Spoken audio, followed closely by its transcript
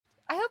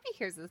hope he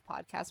hears this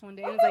podcast one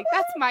day. And he's like,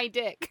 that's my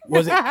dick.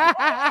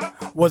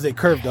 Was it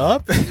curved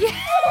up? Yeah.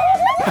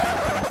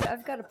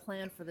 I've got a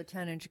plan for the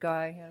 10-inch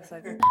guy.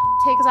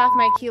 Takes off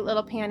my cute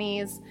little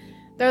panties,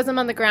 throws them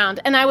on the ground,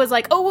 and I was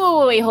like, "Oh,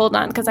 whoa, wait, hold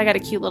on," because I got a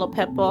cute little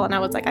pit bull, and I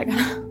was like,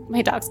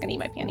 my dog's gonna eat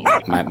my panties.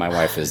 My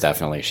wife is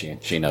definitely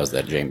she knows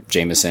that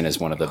Jameson is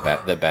one of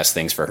the best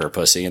things for her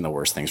pussy and the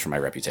worst things for my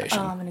reputation.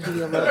 Oh, I'm gonna give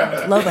you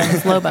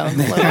a low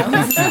bones.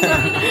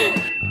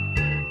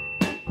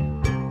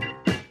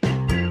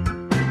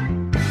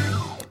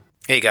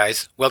 Hey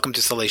guys, welcome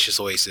to Salacious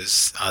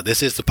Oasis.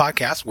 This is the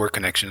podcast where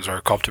connections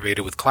are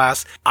cultivated with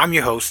class. I'm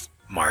your host,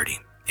 Marty,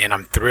 and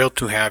I'm thrilled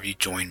to have you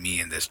join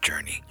me in this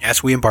journey.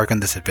 As we embark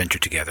on this adventure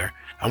together,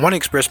 I want to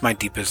express my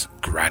deepest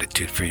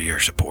gratitude for your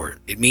support.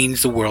 It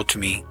means the world to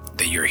me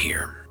that you're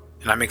here.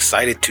 And I'm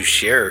excited to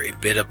share a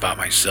bit about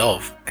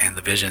myself and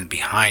the vision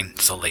behind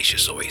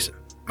Salacious Oasis.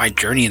 My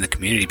journey in the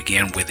community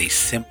began with a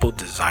simple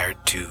desire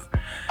to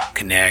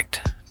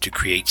connect, to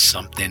create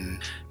something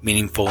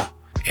meaningful,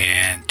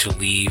 and to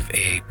leave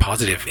a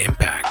positive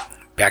impact.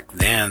 Back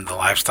then, the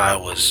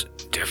lifestyle was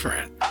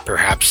different,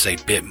 perhaps a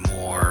bit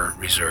more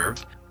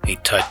reserved, a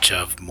touch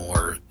of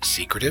more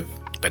secretive.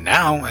 But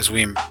now, as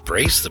we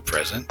embrace the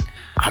present,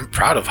 I'm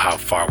proud of how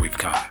far we've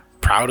come,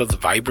 proud of the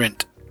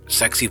vibrant,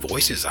 sexy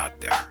voices out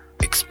there,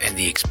 and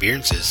the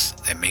experiences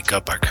that make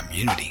up our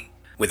community.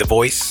 With a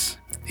voice,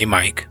 a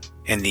mic,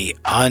 and the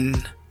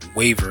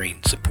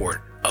unwavering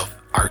support of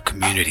our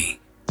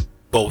community,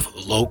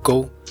 both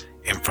local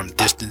and from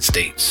distant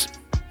states,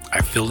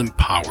 I feel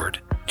empowered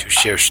to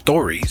share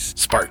stories,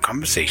 spark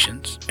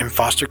conversations, and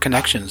foster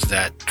connections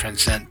that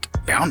transcend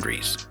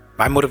boundaries.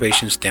 My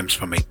motivation stems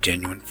from a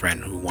genuine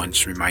friend who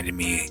once reminded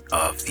me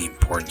of the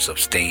importance of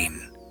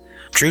staying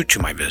true to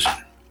my vision.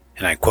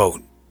 And I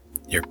quote,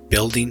 "You're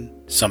building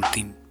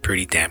something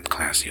pretty damn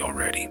classy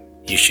already.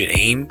 You should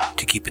aim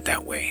to keep it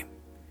that way.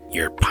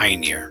 You're a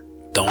pioneer.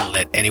 Don't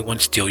let anyone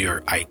steal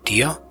your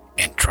idea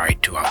and try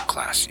to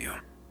outclass you."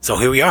 So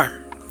here we are,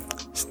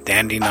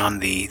 standing on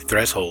the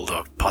threshold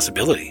of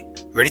possibility,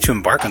 ready to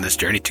embark on this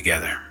journey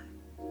together.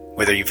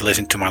 Whether you've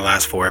listened to my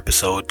last 4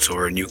 episodes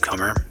or a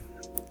newcomer,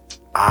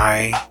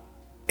 I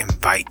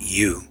invite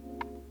you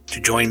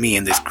to join me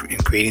in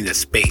creating this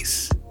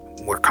space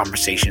where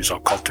conversations are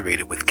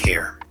cultivated with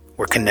care,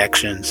 where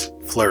connections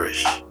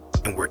flourish,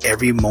 and where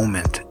every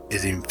moment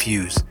is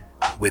infused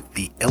with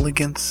the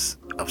elegance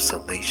of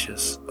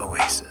Salacious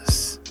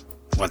Oasis.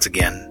 Once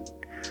again,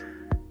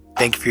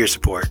 thank you for your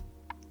support,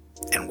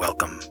 and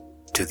welcome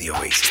to the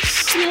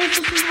Oasis. Yes,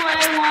 this is what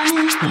I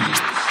wanted.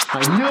 I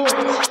knew it!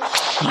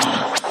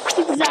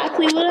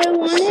 Exactly what I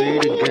wanted. Say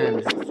it again.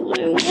 This is what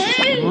I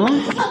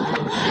wanted.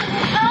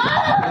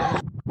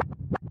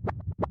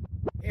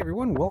 Hey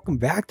everyone, welcome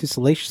back to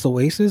Salacious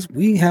Oasis.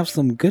 We have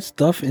some good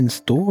stuff in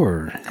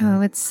store.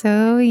 Oh, it's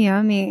so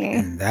yummy.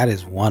 And that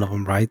is one of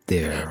them right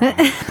there.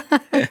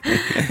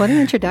 What an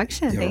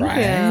introduction. Thank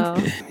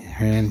you.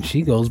 And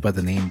she goes by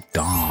the name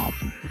Dom.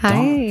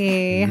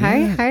 Hi.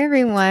 Hi,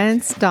 everyone.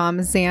 It's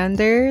Dom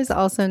Sanders,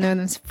 also known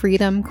as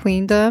Freedom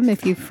Queendom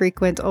if you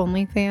frequent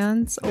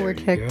OnlyFans or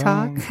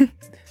TikTok.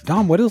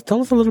 Dom,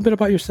 tell us a little bit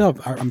about yourself.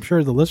 I'm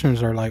sure the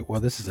listeners are like,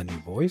 well, this is a new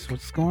voice.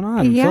 What's going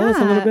on? Yeah. Tell us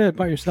a little bit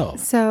about yourself.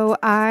 So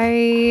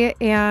I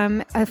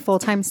am a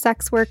full-time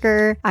sex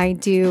worker. I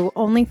do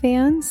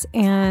OnlyFans,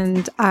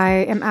 and I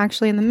am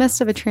actually in the midst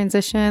of a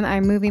transition.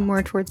 I'm moving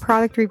more towards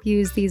product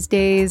reviews these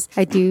days.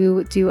 I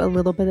do a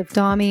little bit of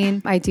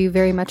doming. I do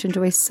very much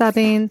enjoy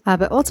subbing.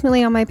 But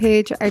ultimately on my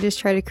page, I just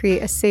try to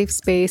create a safe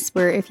space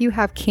where if you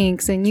have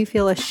kinks and you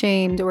feel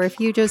ashamed, or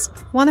if you just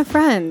want a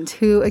friend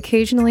who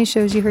occasionally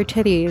shows you her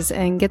titties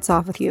and gets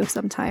off with you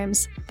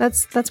sometimes,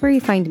 that's where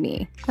you find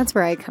me. That's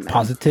where I come in.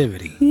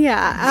 Positivity.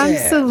 Yeah,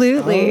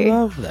 absolutely. I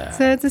love that.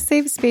 So it's a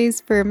safe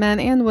space for men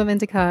and women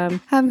to come,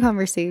 have a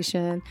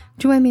conversation,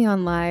 join me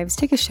on lives,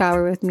 take a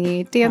shower with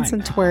me, dance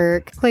and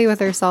twerk, play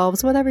with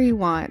ourselves, whatever you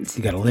want.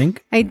 You got a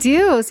link? I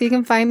do. So you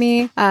can find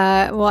me,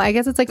 well, I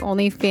guess it's like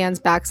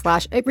OnlyFans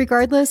 /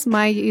 regardless,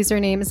 my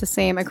username is the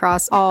same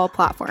across all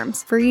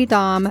platforms. Free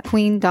Dom,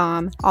 Queen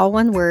Dom, all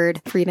one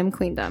word, Freedom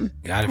Queendom.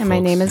 Got it, and my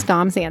folks. name is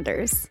Dom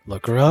Sanders.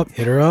 Look her up,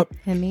 hit her up.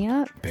 Hit me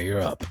up. Pay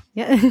her up.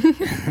 Yeah.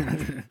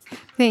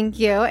 Thank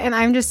you. And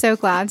I'm just so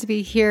glad to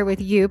be here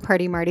with you,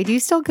 Party Marty. Do you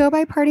still go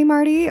by Party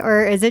Marty,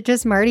 or is it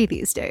just Marty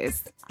these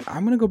days?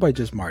 I'm going to go by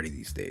just Marty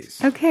these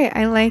days. Okay,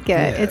 I like it.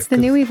 Yeah, it's the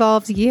new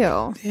evolved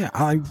you. Yeah,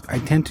 I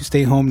tend to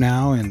stay home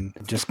now and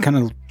just kind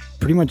of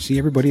pretty much see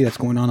everybody that's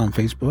going on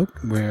Facebook,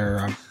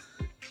 where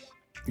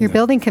You're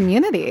building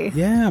community.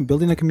 Yeah, I'm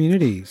building a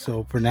community.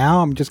 So for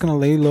now, I'm just going to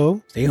lay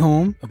low, stay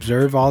home,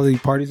 observe all the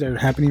parties that are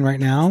happening right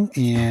now,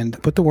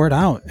 and put the word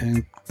out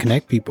and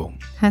connect people.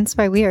 Hence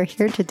why we are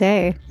here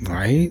today.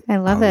 Right? I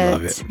love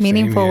it.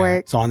 Meaningful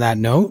work. So on that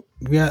note,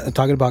 we are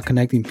talking about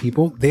connecting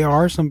people. There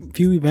are some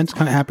few events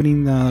kind of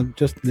happening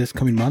just this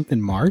coming month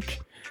in March.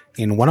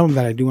 And one of them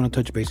that I do want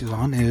to touch bases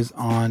on is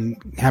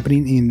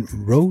happening in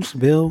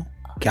Roseville,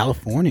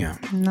 California.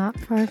 Not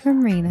far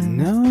from Reno.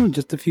 No,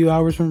 just a few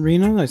hours from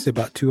Reno. I say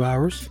about 2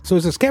 hours. So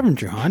it's a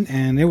scavenger hunt,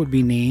 and it would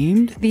be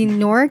named The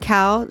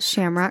NorCal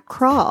Shamrock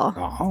Crawl.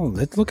 Oh,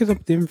 let's look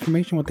at the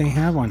information, what they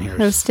have on here.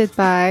 Hosted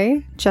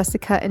by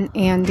Jessica and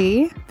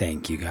Andy.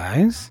 Thank you,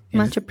 guys.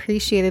 Much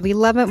appreciated. We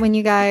love it when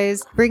you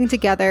guys bring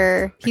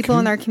together people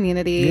in our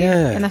community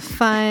in a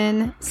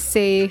fun,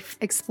 safe,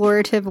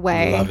 explorative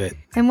way. Love it.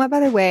 And what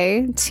better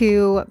way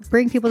to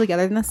bring people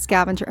together than a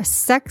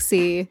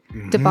sexy,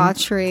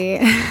 debauchery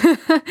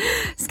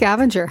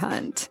scavenger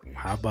hunt?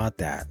 How about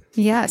that?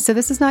 Yeah, so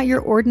this is not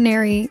your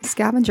ordinary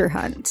scavenger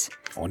hunt.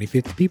 Only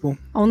 50 people.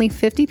 Only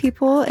 50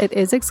 people. It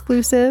is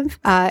exclusive.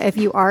 If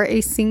you are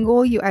a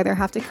single, you either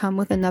have to come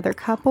with another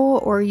couple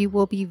or you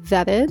will be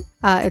vetted.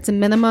 It's a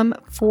minimum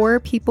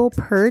 4 people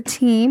per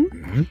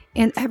team,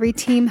 and every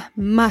team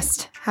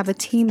must have a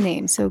team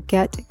name. So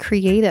get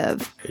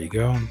creative. There you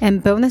go.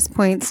 And bonus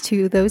points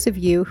to those of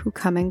you who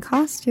come in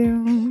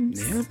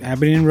costumes. Yep.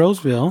 Abbott in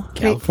Roseville,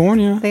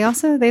 California.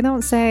 They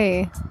don't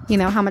say,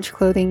 how much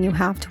clothing you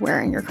have to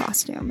wear in your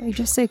costume. They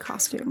just say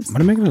costumes. I'm going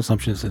to make an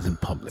assumption this is in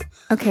public.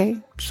 Okay.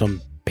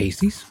 Some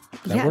pasties?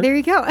 Yeah, there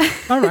you go.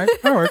 All right,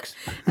 that works.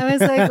 I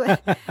was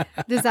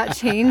like, does that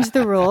change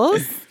the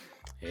rules?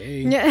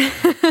 Hey, Yeah.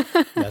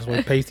 that's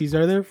what pasties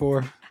are there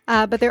for.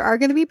 But there are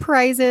going to be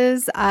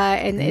prizes,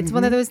 and it's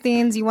one of those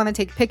things you want to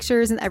take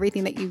pictures and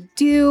everything that you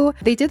do.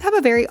 They did have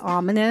a very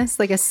ominous,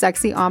 like a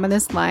sexy,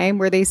 ominous line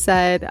where they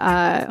said,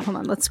 hold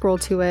on, let's scroll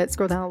to it.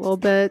 Scroll down a little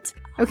bit.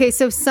 Okay,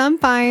 so some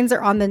fines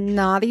are on the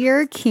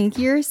naughtier,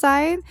 kinkier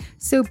side.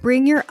 So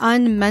bring your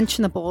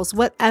unmentionables,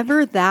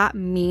 whatever that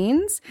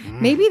means.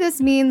 Maybe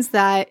this means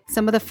that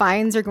some of the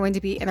fines are going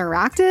to be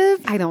interactive.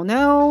 I don't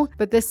know.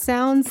 But this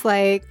sounds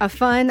like a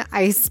fun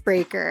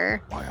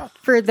icebreaker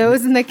for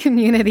those in the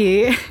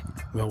community.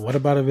 Well, what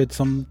about if it's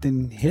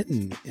something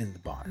hidden in the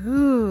bar?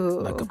 Ooh.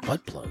 Like a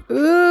butt plug.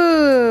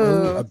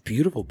 Ooh. A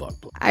beautiful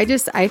butt plug. I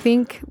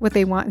think what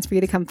they want is for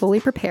you to come fully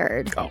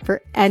prepared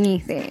for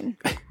anything.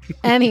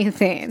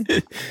 Anything.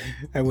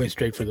 I went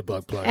straight for the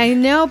butt plug. I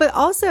know, but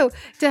also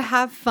to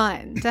have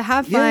fun.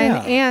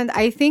 Yeah. And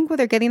I think what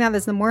they're getting at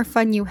is the more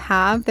fun you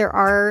have,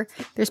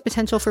 there's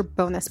potential for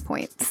bonus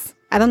points.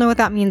 I don't know what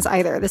that means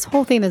either. This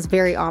whole thing is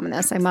very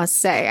ominous, I must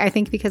say. I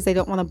think because they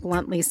don't want to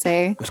bluntly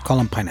say. Let's call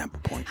them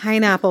pineapple points.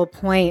 Pineapple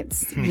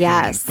points.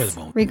 Yes.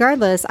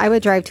 Regardless, I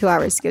would drive 2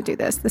 hours to go do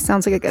this. This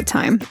sounds like a good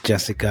time.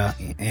 Jessica,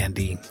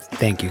 Andy,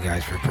 thank you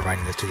guys for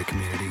providing this to the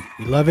community.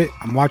 We love it.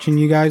 I'm watching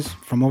you guys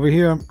from over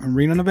here in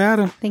Reno,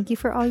 Nevada. Thank you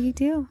for all you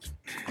do.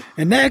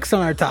 And next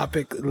on our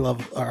topic,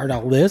 our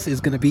list is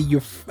going to be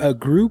a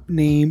group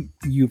named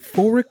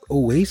Euphoric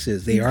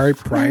Oasis. They are a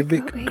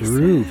private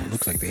group. It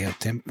looks like they have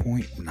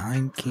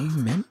 10.9K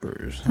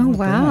members. Oh,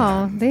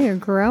 wow. They are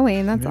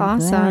growing. That's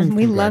awesome.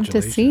 We love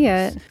to see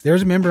it.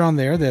 There's a member on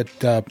there that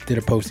did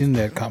a posting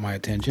that caught my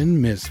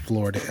attention, Miss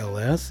Florida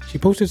LS. She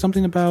posted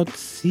something about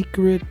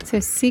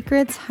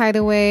Secrets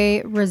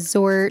Hideaway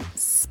Resort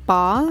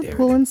Spa,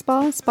 Pool and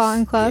Spa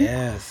and Club.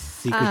 Yes.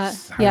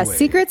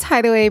 Secrets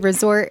Hideaway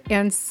Resort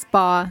and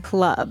Spa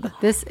Club.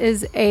 This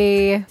is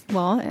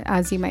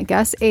as you might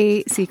guess,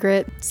 a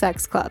secret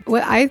sex club.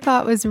 What I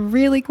thought was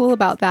really cool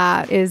about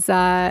that is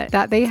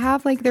that they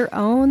have like their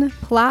own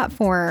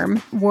platform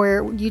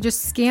where you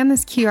just scan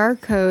this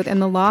QR code in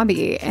the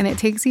lobby and it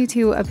takes you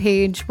to a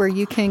page where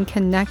you can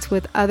connect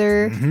with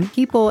other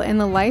people in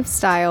the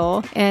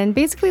lifestyle and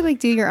basically like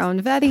do your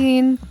own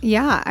vetting.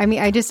 Yeah, I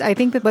mean, I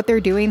think that what they're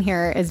doing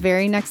here is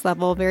very next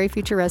level, very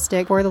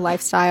futuristic for the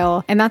lifestyle.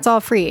 And that's all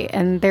free.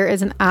 And there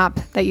is an app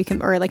that you can,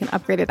 or like an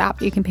upgraded app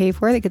that you can pay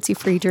for that gets you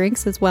free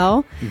drinks as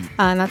well.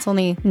 And that's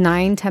only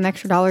 $10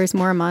 extra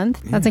more a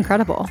month. That's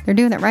incredible. They're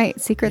doing it right.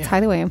 Secrets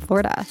Hideaway in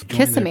Florida.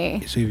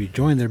 Kissimmee. So if you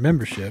join their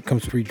membership,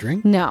 comes free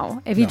drink? No.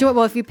 If you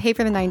pay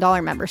for the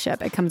 $9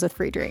 membership, it comes with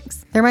free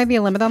drinks. There might be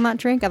a limit on that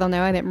drink. I don't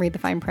know. I didn't read the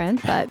fine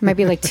print, but it might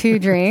be like 2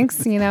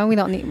 drinks. We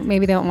don't need,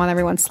 maybe they don't want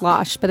everyone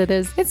sloshed, but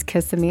it's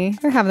Kissimmee.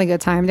 They're having a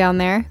good time down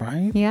there.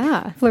 Right?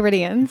 Yeah.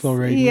 Floridians.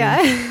 Yeah.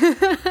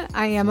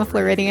 I am a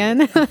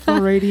Floridian.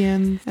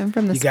 I'm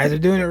from the. You guys are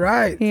doing it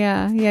right.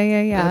 Yeah.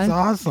 That's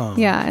awesome.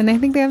 Yeah, and I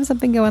think they have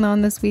something going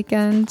on this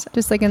weekend,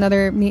 just like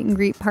another meet and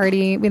greet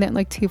party. We didn't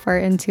look too far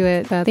into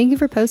it, but thank you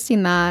for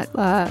posting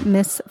that,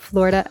 Miss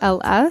Florida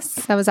LS.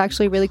 That was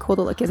actually really cool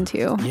to look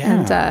into. Yeah.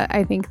 And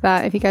I think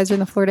that if you guys are in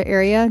the Florida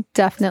area,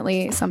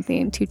 definitely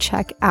something to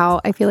check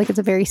out. I feel like it's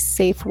a very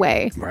safe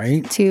way,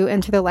 right, to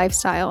enter the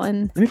lifestyle.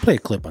 And let me play a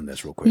clip on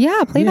this real quick.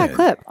 Yeah, play that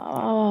clip.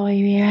 Oh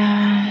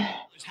yeah.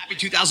 Happy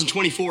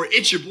 2024.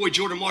 It's your boy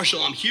Jordan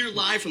Marshall. I'm here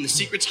live from the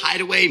Secrets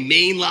Hideaway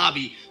main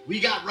lobby. We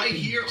got right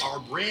here our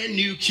brand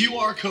new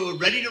QR code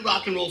ready to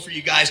rock and roll for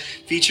you guys,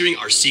 featuring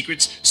our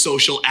Secrets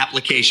social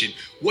application.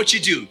 What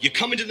you do, you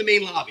come into the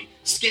main lobby,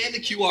 scan the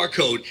QR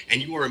code,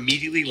 and you are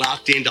immediately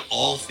locked into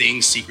all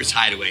things Secrets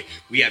Hideaway.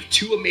 We have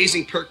 2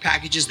 amazing perk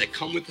packages that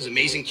come with this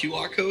amazing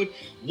QR code.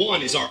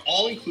 One is our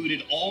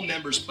all-included,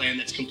 all-members plan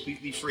that's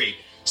completely free.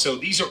 So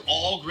these are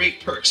all great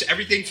perks.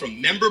 Everything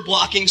from member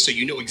blocking, so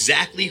you know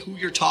exactly who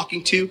you're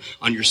talking to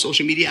on your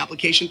social media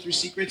application through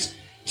Secrets.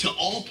 to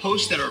all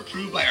posts that are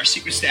approved by our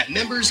secret staff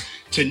members,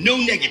 to no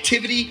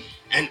negativity.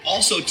 And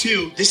also,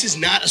 too, this is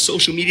not a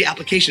social media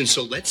application.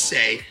 So let's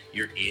say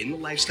you're in the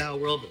lifestyle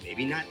world, but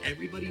maybe not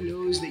everybody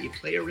knows that you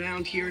play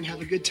around here and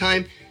have a good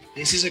time.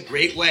 This is a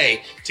great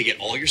way to get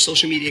all your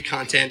social media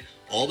content,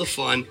 all the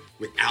fun,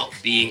 without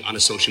being on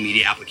a social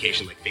media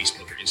application like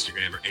Facebook or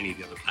Instagram or any of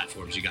the other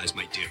platforms you guys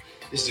might do.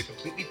 This is a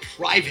completely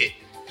private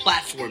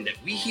platform that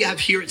we have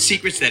here at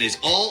Secrets that is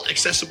all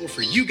accessible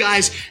for you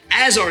guys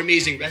as our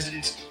amazing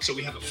residents. So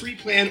we have a free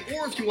plan,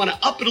 or if you want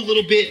to up it a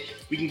little bit,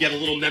 we can get a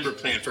little member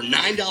plan for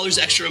 $9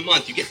 extra a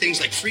month. You get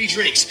things like free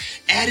drinks,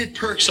 added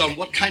perks on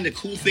what kind of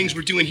cool things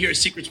we're doing here at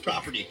Secrets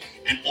Property,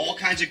 and all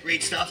kinds of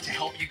great stuff to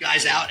help you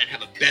guys out and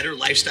have a better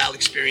lifestyle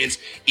experience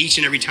each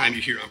and every time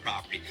you're here on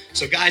property.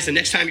 So guys, the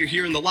next time you're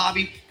here in the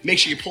lobby, make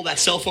sure you pull that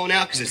cell phone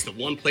out, because it's the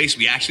one place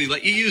we actually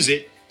let you use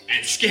it,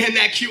 and scan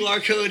that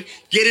QR code,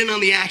 get in on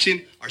the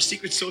action, our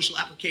Secrets social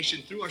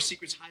application through our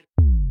Secrets Hideaway.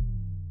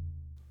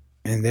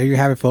 And there you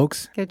have it,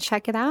 folks. Go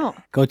check it out.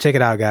 Go check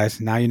it out,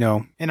 guys. Now you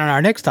know. And on our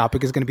next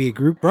topic is going to be a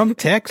group from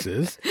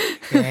Texas,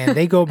 and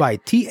they go by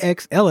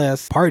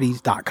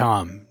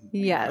TXLSparties.com.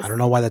 Yes. I don't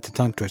know why that's a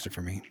tongue twister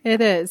for me. It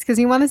is, because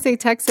you want to say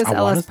Texas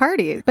LS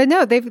Party. But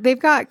no, they've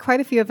got quite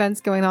a few events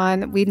going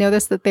on. We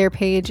noticed that their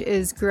page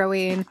is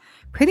growing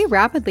pretty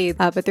rapidly,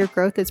 but their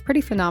growth is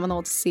pretty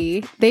phenomenal to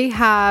see. They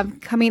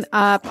have coming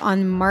up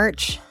on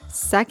March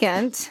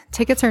 2nd.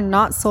 Tickets are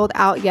not sold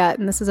out yet,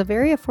 and this is a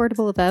very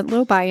affordable event.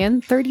 Low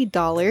buy-in,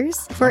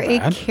 $30 for a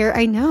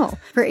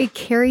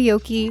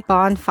karaoke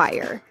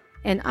bonfire.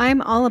 And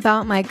I'm all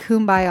about my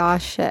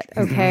kumbaya shit,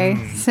 okay?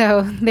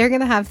 So they're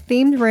going to have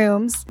themed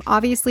rooms,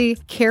 obviously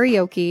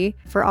karaoke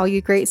for all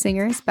you great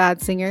singers,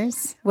 bad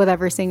singers,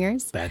 whatever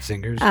singers. Bad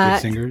singers,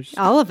 good singers.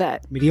 All of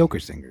it. Mediocre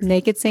singers.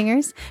 Naked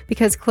singers,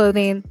 because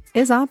clothing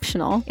is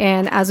optional.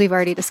 And as we've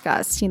already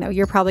discussed,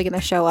 you're probably going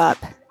to show up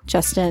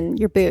just in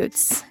your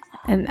boots.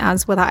 And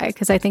as would I,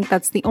 because I think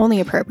that's the only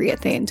appropriate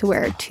thing to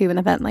wear to an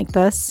event like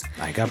this.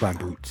 I got my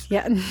boots.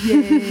 Yeah.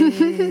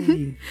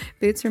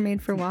 Boots are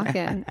made for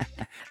walking.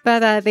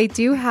 But they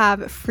do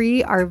have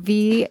free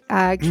RV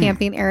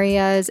camping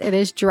areas. It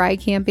is dry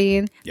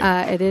camping.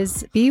 Yep. It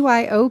is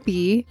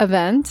BYOB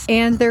event.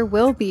 And there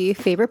will be,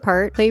 favorite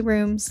part,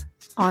 playrooms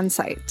on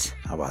site.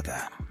 How about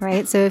that?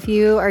 Right. So if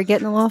you are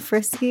getting a little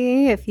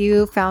frisky, if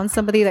you found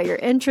somebody that you're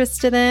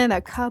interested in, a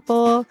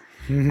couples,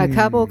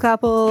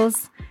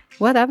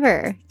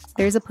 whatever,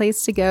 there's a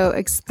place to go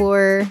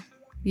explore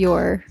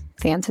your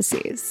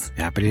fantasies.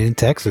 Happening in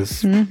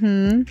Texas.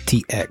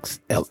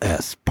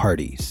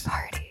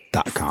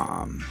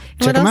 TXLSparties.com.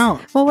 Check them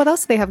out. Well, what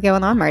else do they have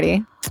going on,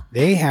 Marty?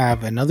 They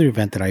have another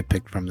event that I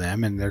picked from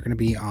them, and they're going to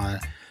be on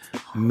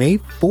May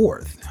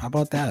 4th. How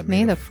about that?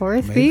 May the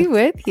 4th be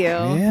with you.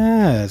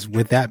 Yes.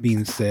 With that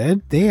being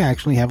said, they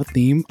actually have a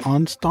theme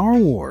on Star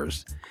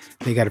Wars.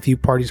 They got a few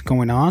parties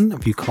going on, a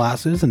few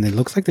classes, and it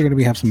looks like they're going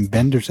to have some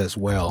vendors as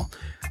well.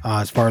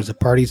 As far as the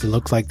parties, it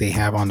looks like they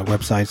have on the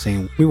website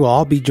saying, we will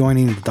all be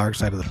joining the dark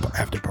side of the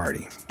after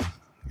party.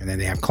 And then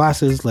they have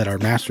classes, let our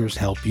masters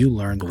help you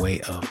learn the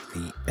way of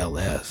the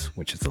LS,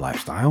 which is the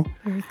lifestyle.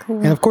 Very cool.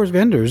 And of course,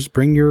 vendors,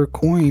 bring your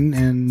coin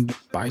and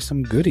buy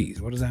some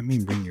goodies. What does that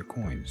mean, bring your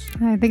coins?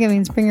 I think it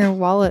means bring your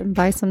wallet and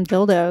buy some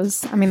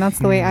dildos. I mean, that's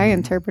the way I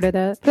interpreted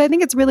it. But I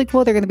think it's really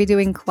cool they're going to be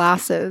doing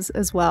classes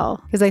as well,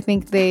 because I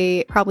think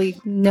they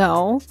probably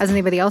know, as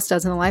anybody else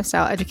does in the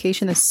lifestyle,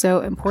 education is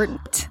so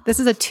important. This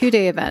is a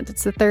 2-day event.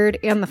 It's the 3rd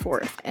and the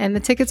 4th. And the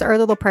tickets are a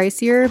little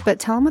pricier, but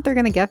tell them what they're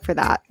going to get for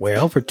that.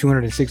 Well, for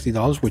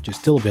 $260, which is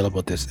still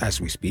available as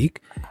we speak,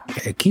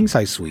 a king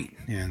size suite,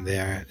 and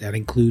that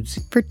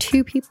includes for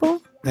 2 people.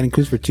 That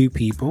includes for 2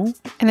 people,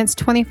 and it's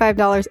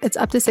 $25. It's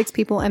up to 6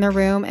 people in a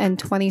room, and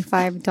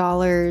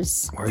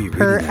 $25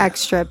 per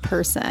extra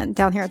person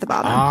down here at the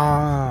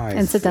bottom.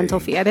 Incidental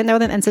fee. I didn't know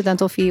what an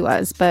incidental fee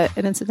was, but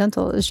an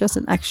incidental is just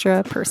an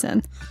extra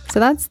person.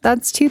 So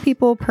that's 2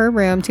 people per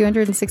room,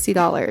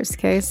 $260.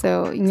 Okay,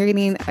 so you're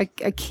getting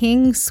a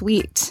king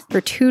suite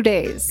for 2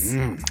 days.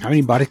 How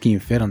many bodies can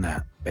you fit on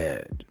that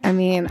bed? I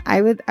mean,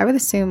 I would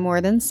assume more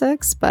than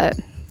 6, but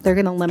they're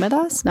going to limit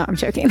us? No, I'm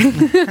joking.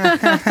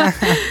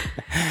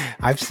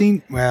 I've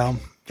seen,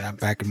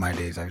 back in my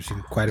days, I've seen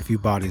quite a few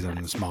bodies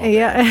on the small bed.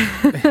 Yeah.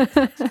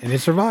 And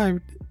it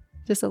survived.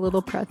 Just a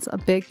little pretzel, a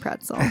big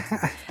pretzel.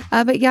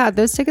 But yeah,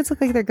 those tickets look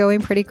like they're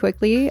going pretty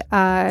quickly.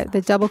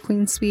 The double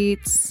queen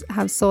suites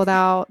have sold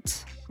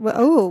out.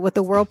 With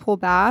the whirlpool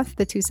bath,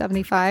 the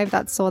 $275,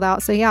 that's sold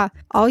out. So yeah,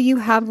 all you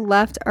have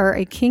left are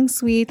a king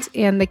suite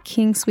and the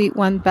king suite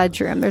 1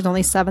 bedroom. There's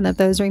only 7 of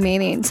those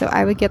remaining. So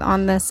I would get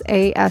on this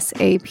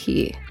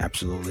ASAP.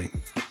 Absolutely.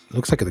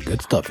 Looks like the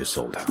good stuff is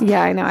sold out.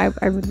 Yeah, I know.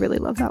 I would really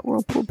love that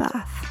whirlpool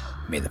bath.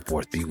 May the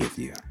 4th be with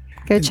you.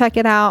 Go check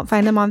it out.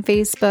 Find them on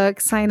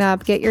Facebook. Sign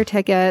up. Get your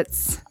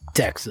tickets.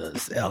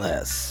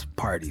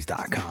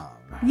 TexasLSparties.com.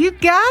 You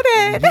got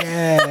it.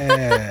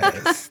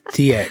 Yes.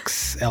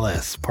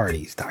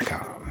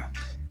 TXLSparties.com.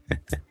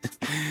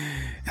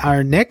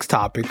 Our next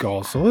topic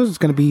also is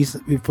going to be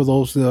for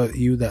those of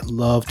you that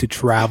love to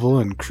travel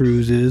and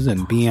cruises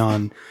and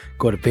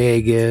go to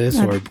Vegas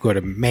or go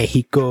to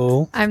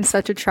Mexico. I'm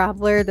such a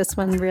traveler. This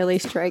one really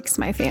strikes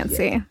my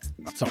fancy.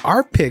 So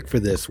our pick for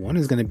this one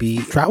is going to be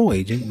a travel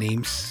agent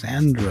named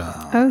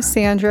Sandra. Oh,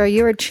 Sandra,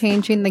 you are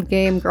changing the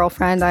game,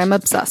 girlfriend. I'm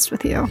obsessed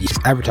with you. She's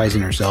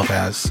advertising herself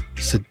as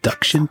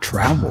Seduction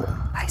Travel.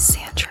 By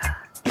Sandra.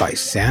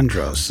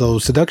 So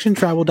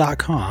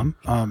seductiontravel.com.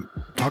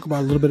 Talk about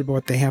a little bit about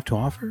what they have to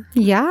offer.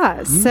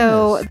 Yeah.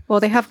 So,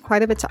 they have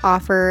quite a bit to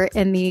offer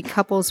in the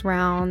couples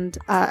realm.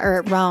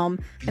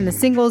 In the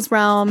singles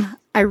realm.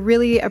 I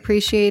really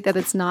appreciate that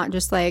it's not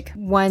just like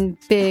one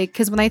big,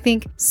 because when I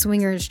think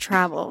swingers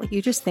travel,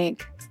 you just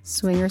think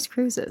swingers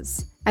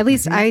cruises. At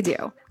least I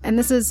do. And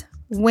this is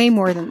way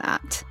more than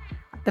that.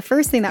 The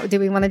first thing do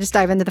we want to just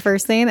dive into the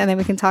first thing and then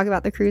we can talk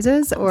about the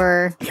cruises,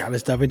 or? Yeah,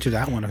 let's dive into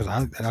that one because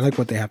I like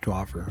what they have to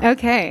offer.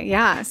 Okay,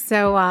 yeah.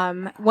 So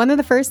one of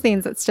the first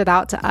things that stood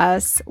out to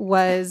us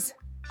was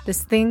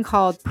this thing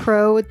called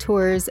Pro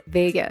Tours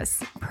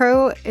Vegas.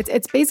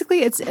 It's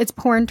basically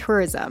porn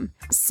tourism.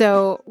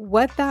 So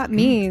what that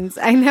means,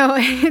 I know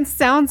it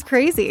sounds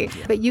crazy,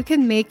 but you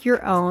can make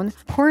your own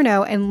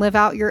porno and live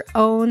out your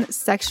own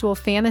sexual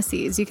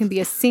fantasies. You can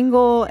be a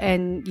single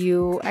and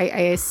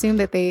I assume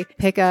that they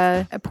pick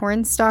a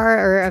porn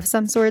star or of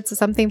some sort,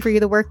 something for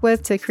you to work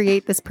with to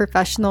create this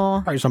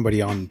professional. Or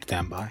somebody on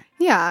standby.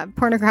 Yeah,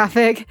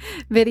 pornographic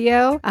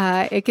video.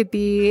 It could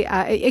be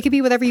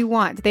whatever you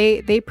want.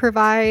 They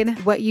provide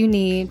what you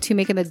need to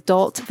make an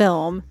adult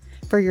film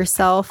for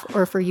yourself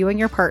or for you and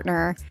your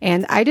partner.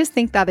 And I just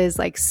think that is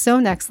like so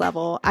next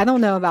level. I don't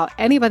know about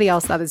anybody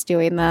else that is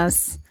doing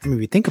this. I mean,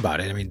 if you think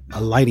about it,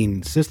 a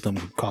lighting system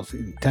would cost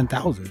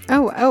 $10,000.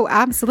 Oh,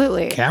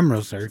 absolutely.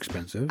 Cameras are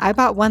expensive. I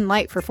bought one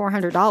light for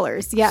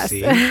 $400. Yes.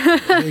 See?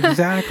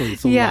 Exactly.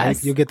 So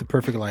yes. You'll get the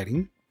perfect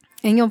lighting.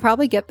 And you'll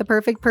probably get the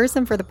perfect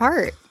person for the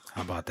part.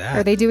 How about that?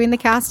 Are they doing the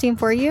casting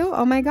for you?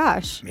 Oh my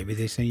gosh. Maybe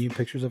they send you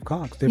pictures of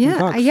cocks.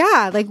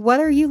 Yeah. Like, what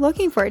are you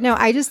looking for? No,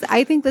 I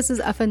think this is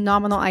a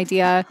phenomenal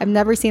idea. I've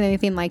never seen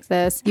anything like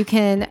this. You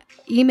can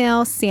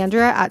email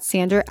Sandra at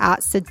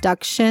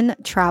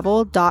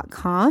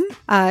seductiontravel.com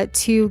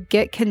to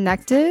get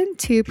connected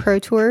to Pro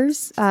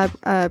Tours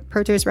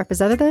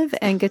representative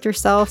and get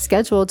yourself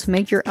scheduled to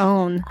make your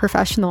own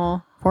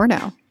professional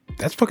porno.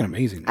 That's fucking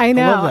amazing. I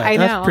know. love that. I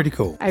know. That's pretty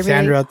cool.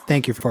 Sandra,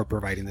 thank you for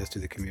providing this to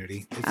the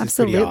community.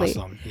 Absolutely. Pretty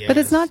awesome. Yes. But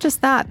it's not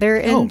just that. They're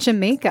in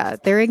Jamaica.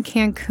 They're in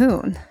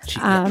Cancun.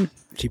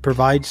 She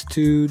provides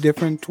 2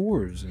 different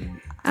tours.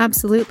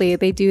 Absolutely.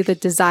 They do the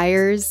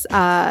Desires. They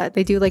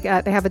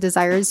have a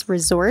Desires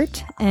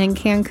resort in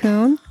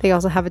Cancun. They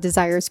also have a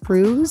Desires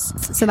cruise.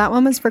 So that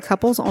one was for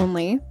couples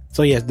only.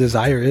 So yes,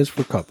 Desire is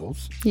for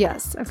couples.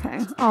 Yes. Okay.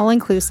 All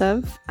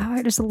inclusive. Oh,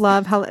 I just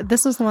love how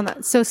this was the one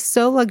that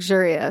so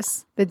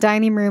luxurious. The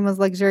dining room was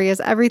luxurious.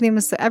 Everything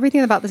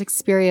about this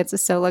experience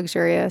is so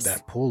luxurious.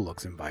 That pool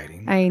looks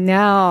inviting. I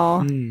know.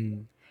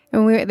 And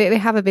they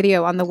have a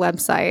video on the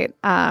website.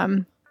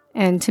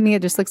 And to me,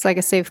 it just looks like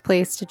a safe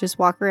place to just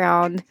walk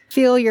around,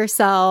 feel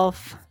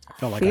yourself. I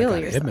felt like I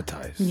got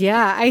hypnotized.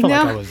 Yeah, I know.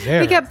 Like I was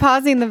there. We kept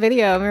pausing the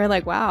video and we were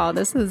like, wow,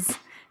 this looks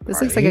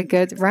like a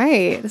good,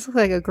 right. This looks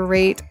like a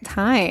great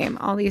time.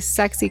 All these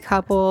sexy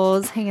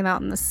couples hanging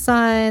out in the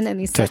sun and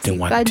these sexy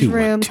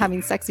bedrooms,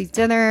 having sexy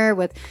dinner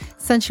with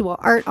sensual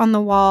art on the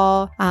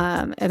wall.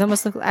 It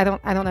almost looks, I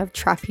don't know if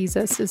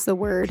trapezist is the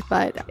word,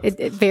 but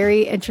it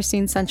very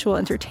interesting sensual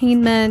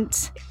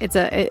entertainment.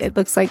 It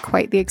looks like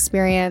quite the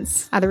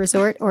experience at a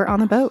resort or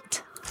on a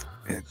boat.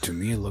 To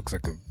me, it looks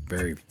like a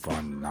very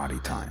fun, naughty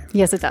time.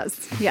 Yes, it does.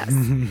 Yes.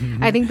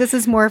 I think this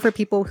is more for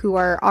people who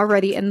are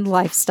already in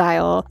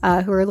lifestyle,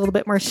 who are a little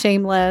bit more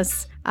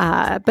shameless.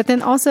 But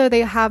then also they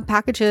have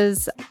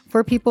packages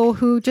for people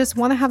who just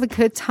want to have a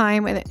good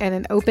time in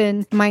an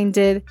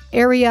open-minded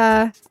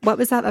area. What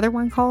was that other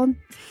one called?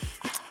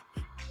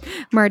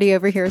 Marty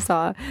over here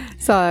saw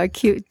a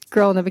cute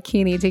girl in a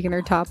bikini taking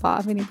her top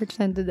off, and he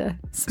pretended to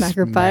smack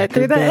her butt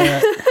through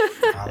that.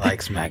 I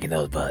like smacking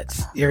those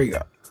butts. Here we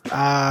go.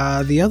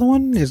 The other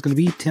one is going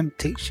to be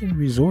Temptation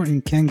Resort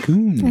in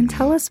Cancun. And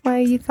tell us why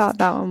you thought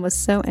that one was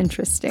so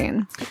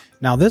interesting.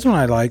 Now, this one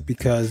I like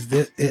because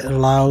it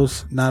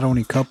allows not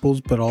only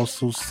couples, but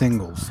also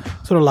singles.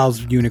 So it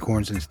allows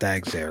unicorns and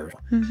stags there.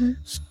 Mm-hmm.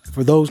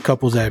 For those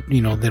couples that, they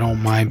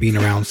don't mind being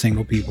around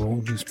single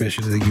people,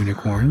 especially the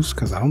unicorns,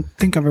 because I don't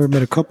think I've ever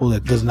met a couple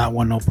that does not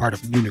want no part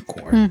of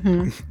unicorn.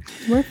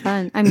 Mm-hmm. We're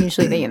fun. I'm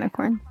usually the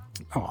unicorn.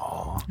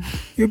 Aw,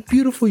 you're a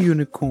beautiful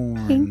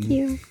unicorn. Thank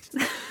you.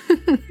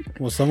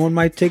 Well, someone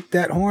might take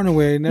that horn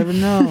away. You never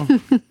know.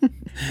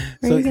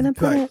 Where are you going to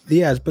put it?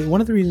 Yes, but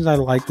one of the reasons I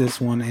like this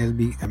one is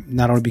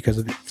not only because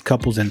of it's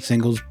couples and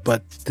singles,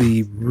 but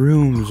the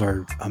rooms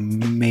are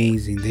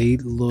amazing. They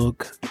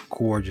look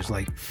gorgeous.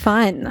 Like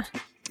fun.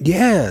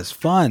 Yes,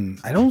 fun.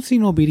 I don't see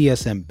no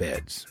BDSM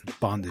beds,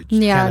 bondage.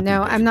 Yeah,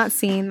 no, beds. I'm not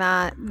seeing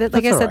that.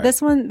 Like I said,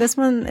 right. This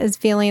one is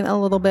feeling a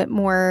little bit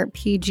more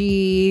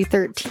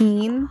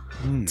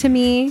PG-13 to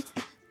me.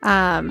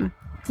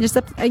 Just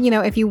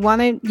if you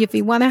want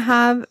to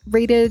have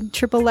rated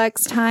triple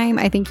X time,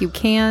 I think you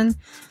can.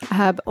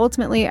 But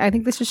ultimately, I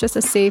think this is just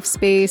a safe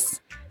space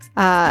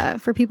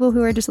for people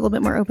who are just a little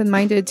bit more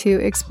open-minded to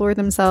explore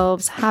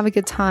themselves, have a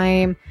good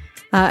time,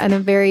 in a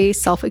very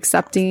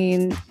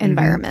self-accepting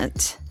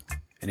environment.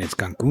 And it's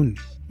Cancun.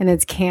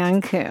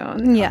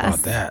 Yes. How about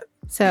that?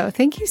 So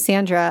thank you,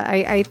 Sandra.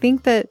 I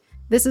think that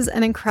this is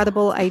an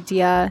incredible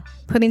idea,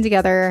 putting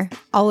together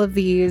all of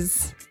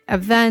these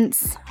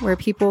events where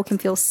people can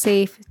feel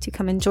safe to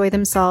come enjoy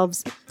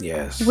themselves.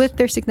 Yes. With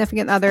their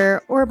significant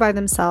other or by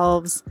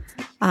themselves.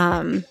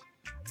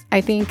 I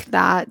think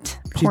that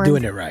she's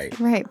doing it right.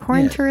 Right.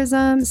 Porn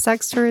tourism,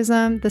 sex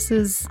tourism. This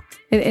is,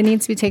 it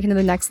needs to be taken to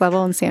the next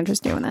level, and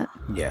Sandra's doing it.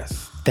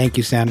 Yes. Thank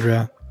you,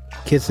 Sandra.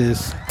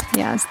 Kisses.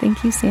 Yes.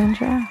 Thank you,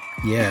 Sandra.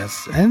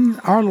 Yes.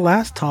 And our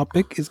last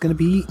topic is going to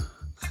be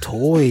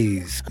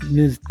toys.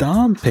 Ms.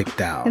 Dawn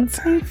picked out. It's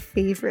my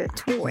favorite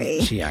toy.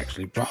 She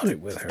actually brought it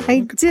with her.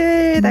 I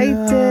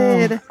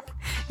did.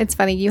 It's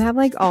funny. You have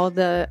like all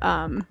the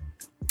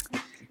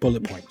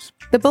bullet points.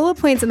 The bullet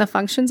points and the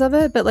functions of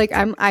it, but like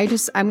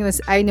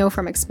I know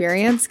from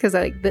experience, because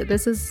like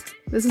this is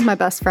my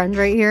best friend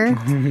right here.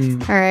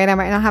 All right, I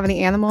might not have any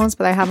animals,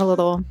 but I have a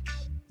little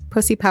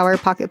pussy power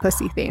pocket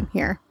pussy thing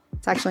here.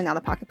 It's actually not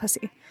a pocket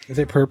pussy. Is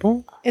it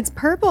purple? It's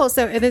purple.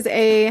 So it is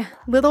a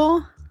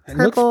little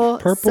purple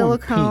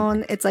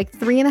silicone. It's like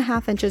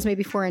 3.5 inches,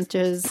 maybe 4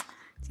 inches. Do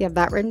you have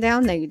that written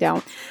down? No, you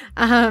don't.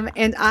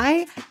 And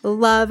I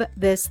love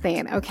this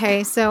thing.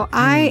 Okay. So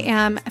I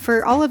am,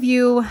 for all of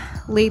you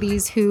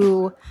ladies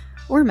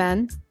or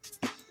men,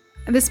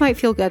 this might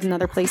feel good in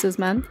other places,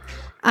 men.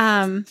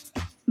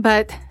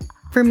 But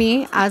for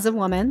me as a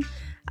woman,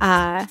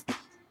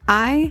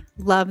 I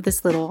love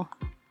this little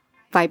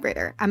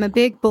vibrator. I'm a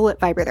big bullet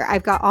vibrator.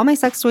 I've got all my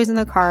sex toys in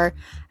the car.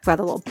 I've got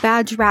a little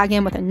bad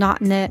dragon with a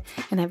knot in it,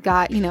 and I've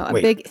got,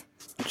 big.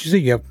 Did you say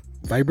you have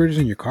vibrators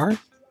in your car?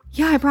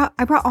 Yeah,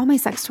 I brought all my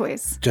sex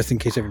toys just in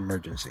case of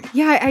emergency.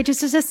 Yeah, I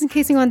just in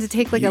case you wanted to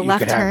take like a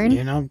left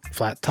turn.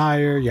 Flat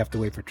tire. You have to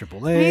wait for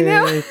AAA. I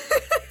know.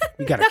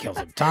 You gotta kill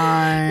some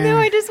time. No,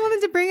 I just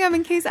wanted to bring them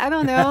in case, I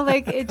don't know,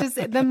 like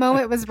the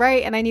moment was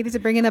right and I needed to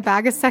bring in a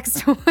bag of sex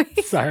toys.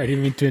 Sorry, I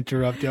didn't mean to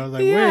interrupt you. I was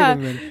like, wait a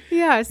minute.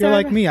 Yeah. You're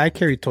like me. I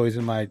carry toys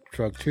in my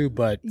truck too,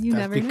 but you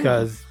that's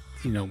because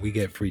we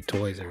get free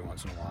toys every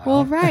once in a while.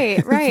 Well,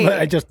 right. But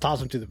I just toss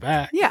them to the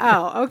back. Yeah.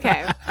 Oh,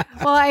 okay.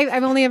 Well,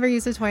 I've only ever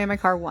used a toy in my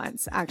car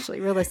once, actually,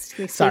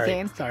 realistically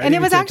speaking. Sorry, and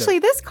it was actually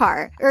this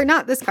toy.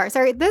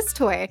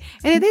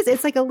 And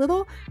it's like a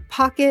little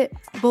pocket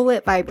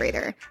bullet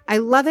vibrator. I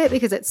love it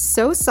because it's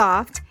so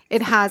soft.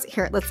 It has,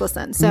 here, let's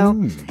listen. So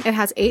it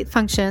has 8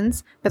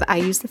 functions, but I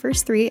use the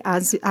first 3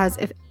 as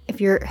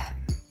if you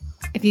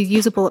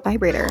use a bullet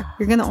vibrator,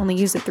 you're going to only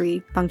use the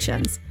 3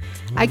 functions.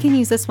 I can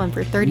use this one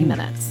for 30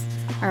 minutes.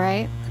 All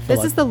right.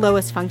 This is the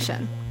lowest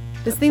function.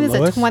 This thing is a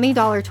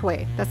 $20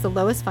 toy. That's the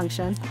lowest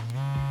function.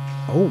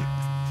 Oh.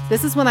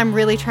 This is when I'm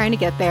really trying to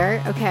get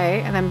there.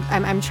 Okay. And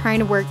I'm trying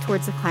to work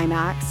towards the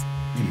climax.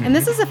 And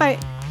this is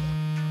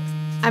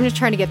I'm just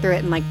trying to get through it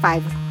in like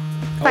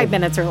 5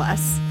 minutes or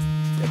less.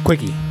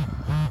 Quickie.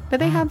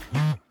 But they have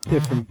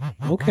different.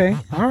 Okay.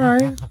 All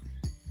right.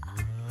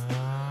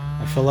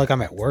 I feel like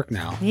I'm at work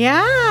now.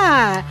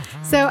 Yeah.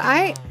 So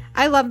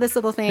I love this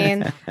little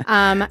thing.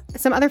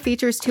 Some other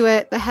features to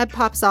it. The head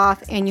pops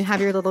off and you have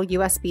your little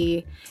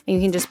USB and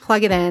you can just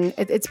plug it in.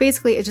 It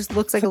just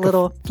looks like a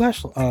little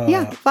flash.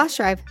 Flash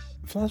drive.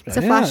 It's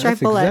a flash drive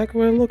bullet. Exactly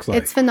what it looks like.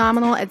 It's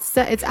phenomenal. It's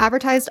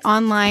advertised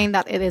online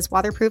that it is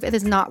waterproof. It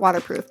is not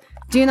waterproof.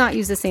 Do not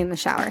use this thing in the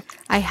shower.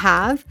 I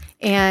have,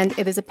 and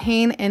it is a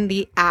pain in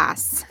the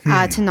ass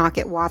to not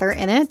get water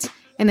in it.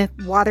 And if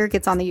water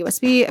gets on the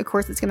USB, of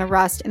course, it's going to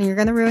rust and you're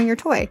going to ruin your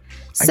toy.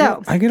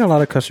 So I get a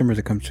lot of customers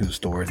that come to the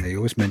store and they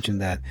always mention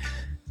that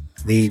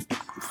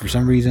for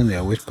some reason, they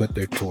always put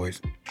their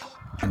toys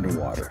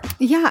underwater.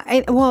 Yeah.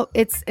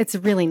 It's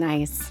really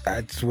nice.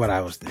 That's what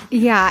I was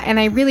thinking. Yeah. And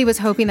I really was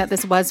hoping that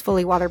this was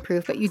fully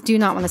waterproof, but you do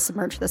not want to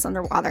submerge this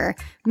underwater.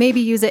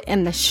 Maybe use it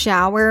in the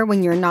shower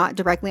when you're not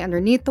directly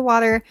underneath the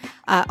water.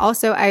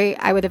 Also,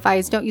 I would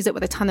advise don't use it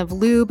with a ton of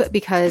lube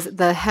because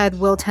the head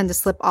will tend to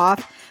slip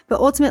off. But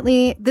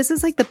ultimately, this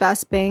is like the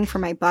best bang for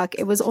my buck.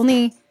 It was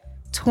only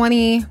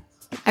 $20.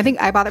 I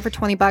think I bought it for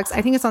 $20.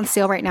 I think it's on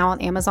sale right now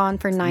on Amazon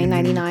for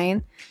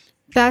 $9.99.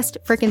 Best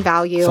freaking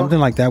value. Something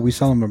like that. We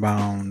sell them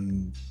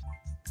around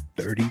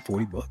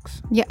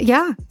 $30-$40.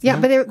 Yeah.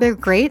 But they're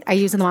great. I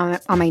use them on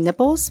my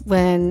nipples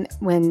when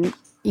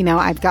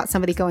I've got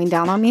somebody going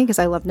down on me because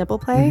I love nipple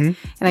play and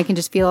I can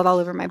just feel it all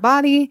over my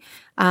body.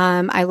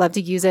 I love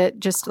to use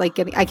it just like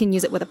I can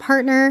use it with a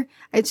partner.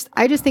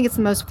 I just think it's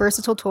the most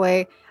versatile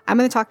toy. I'm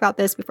going to talk about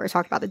this before I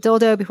talk about the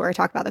dildo, before I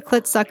talk about the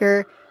clit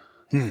sucker.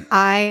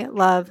 I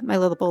love my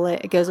little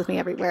bullet. It goes with me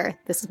everywhere.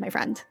 This is my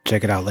friend.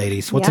 Check it out,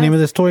 ladies. What's the name of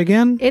this toy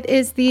again? It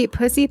is the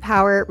Pussy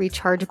Power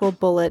Rechargeable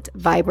Bullet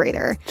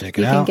Vibrator. Check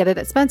it You out. can get it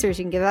at Spencer's.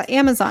 You can get it at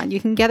Amazon. You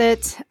can get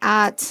it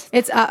at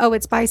it's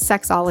by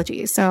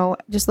Sexology. So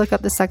just look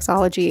up the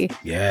Sexology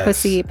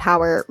Pussy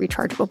Power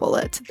Rechargeable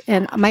Bullet.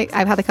 And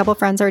I've had a couple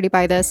friends already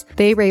buy this.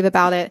 They rave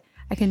about it.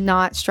 I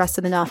cannot stress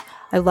it enough.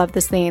 I love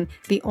this thing.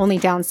 The only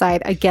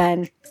downside,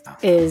 again,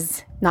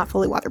 is not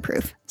fully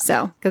waterproof.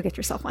 So go get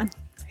yourself one.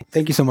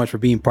 Thank you so much for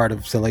being part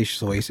of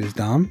Salacious Oasis,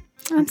 Dom.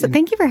 So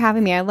thank you for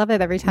having me. I love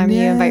it every time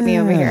you invite me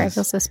over here. I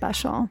feel so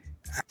special.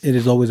 It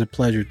is always a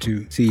pleasure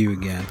to see you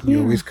again.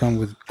 You always come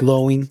with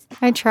glowing.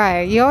 I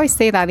try. You always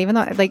say that, even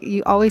though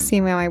you always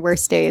see me on my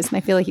worst days, and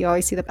I feel like you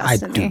always see the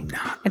best in me.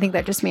 Not. I think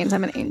that just means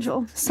I'm an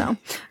angel. So,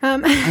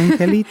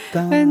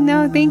 Angelita. but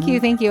no, thank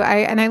you.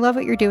 I love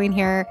what you're doing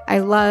here. I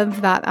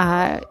love that.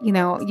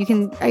 You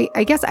can.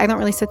 I guess I don't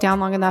really sit down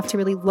long enough to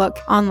really look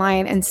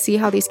online and see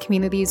how these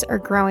communities are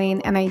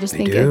growing, and I just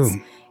think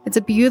it's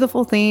a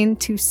beautiful thing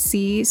to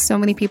see so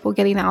many people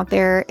getting out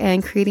there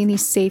and creating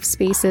these safe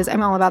spaces.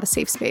 I'm all about a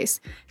safe space.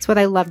 It's what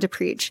I love to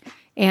preach.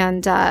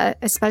 And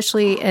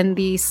especially in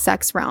the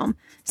sex realm.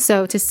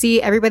 So to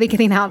see everybody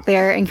getting out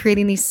there and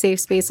creating these safe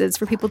spaces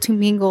for people to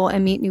mingle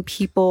and meet new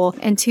people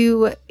and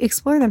to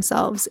explore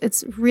themselves,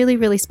 it's really,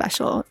 really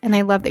special. And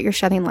I love that you're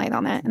shedding light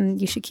on it.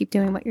 And you should keep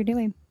doing what you're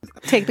doing.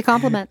 Take the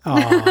compliment.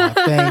 Oh,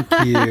 thank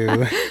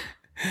you.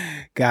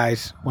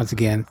 Guys, once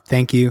again,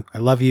 thank you. I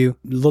love you.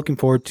 Looking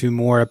forward to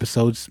more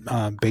episodes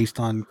based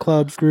on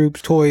clubs,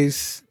 groups,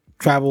 toys,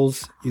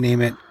 travels, you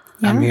name it.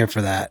 Yeah. I'm here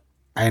for that.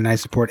 And I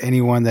support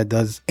anyone that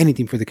does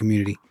anything for the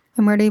community.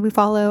 And where do we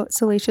follow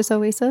Salacious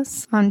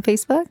Oasis? On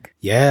Facebook?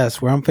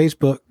 Yes, we're on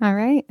Facebook. All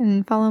right.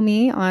 And follow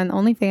me on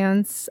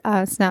OnlyFans,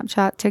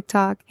 Snapchat,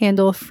 TikTok,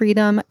 handle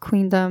Freedom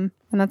Queendom.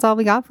 And that's all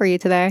we got for you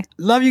today.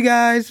 Love you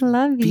guys.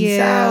 Love you. Peace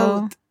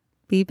out.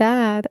 Be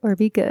bad or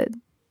be good.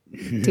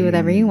 Do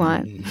whatever you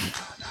want.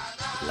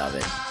 Love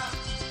it.